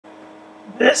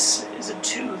This is a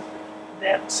tooth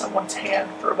that someone's had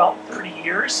for about 30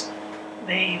 years.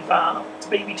 It's a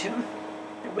baby tooth.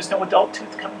 There was no adult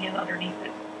tooth coming in underneath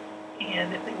it.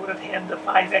 And if they would have had the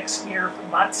 5X mirror from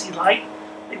MOTSY Light,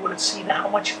 they would have seen how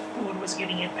much food was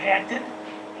getting impacted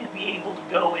and be able to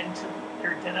go into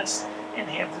their dentist and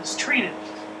have this treated.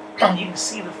 You can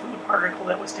see the food particle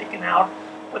that was taken out,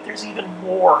 but there's even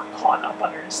more caught up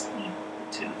underneath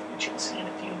the tooth, which you'll see in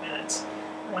a few minutes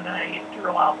when I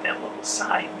drill out that little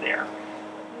side there.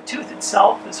 The tooth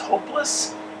itself is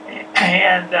hopeless,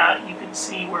 and you can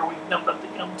see where we've numbed up the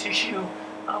gum tissue,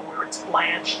 where it's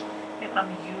blanched, and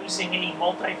I'm using a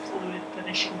multi-fluted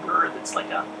finishing burr that's like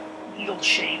a needle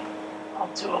shape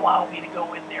to allow me to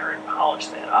go in there and polish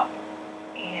that up.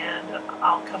 And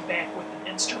I'll come back with an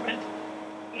instrument,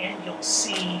 and you'll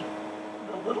see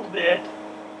the little bit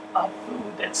of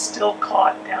food that's still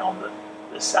caught down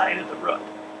the side of the root.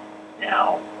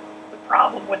 Now, the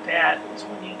problem with that is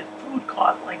when you get food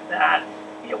caught like that,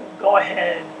 it will go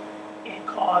ahead and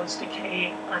cause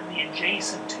decay on the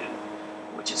adjacent tooth,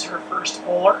 which is her first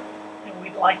molar, and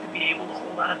we'd like to be able to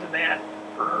hold on to that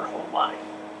for her whole life.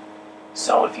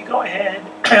 So if you go ahead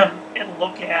and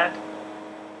look at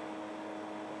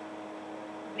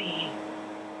the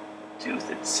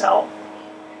tooth itself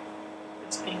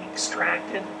that's being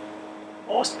extracted,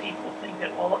 most people think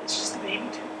that, well, it's just a baby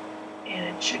tooth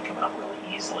and it should come out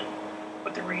really easily.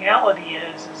 But the reality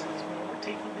is when we're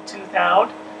taking the tooth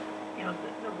out, you know,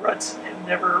 the roots have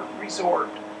never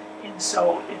resorbed, and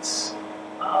so it's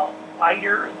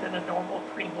wider than a normal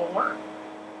premolar.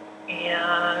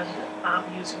 And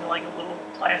I'm using like a little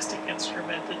plastic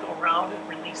instrument to go around and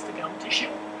release the gum tissue.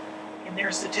 And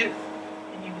there's the tooth.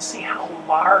 And you can see how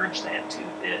large that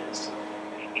tooth is.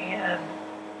 And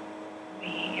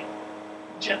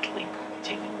gently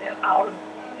taking that out of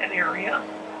that area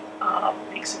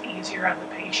makes it easier on the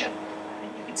patient.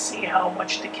 And you can see how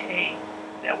much decay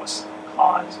that was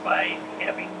caused by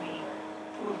having the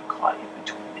food caught in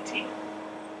between the teeth.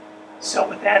 So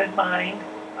with that in mind,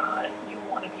 you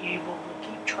want to be able to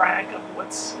keep track of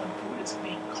when food is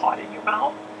being caught in your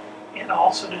mouth, and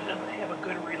also to have a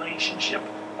good relationship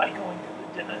by going to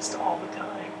the dentist all the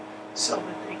time so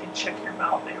that they can check your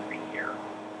mouth every year.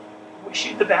 Wish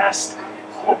you the best.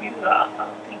 Hope you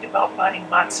think about buying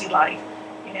MOTSY Light.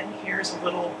 And here's a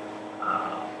little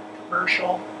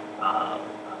commercial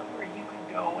where you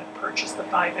can go and purchase the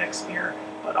 5X mirror,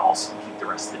 but also keep the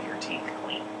rest of your teeth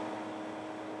clean.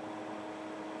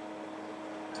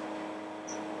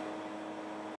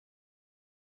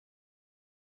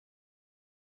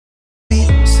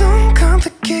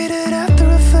 Complicated after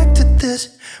effect of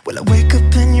this. Will I wake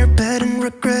up in your bed and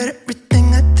regret everything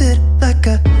I did? Like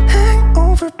a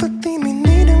hangover, but leave me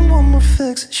needing one more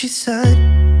fix. She said,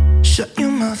 shut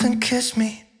your mouth and kiss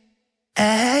me.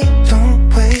 Hey, don't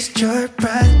waste your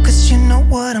breath, cause you know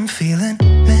what I'm feeling.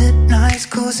 Midnight's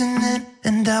closing in,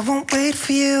 and I won't wait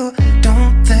for you.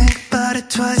 Don't think about it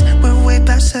twice, we're way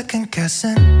back second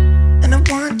guessing. And I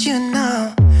want you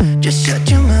now, just shut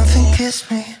your mouth and kiss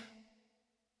me.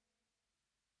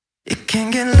 It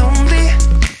can get lonely,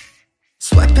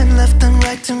 swiping left and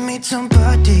right to meet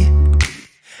somebody,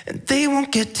 and they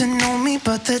won't get to know me,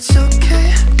 but that's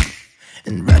okay.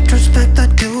 In retrospect, I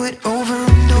do it over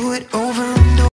and do it over.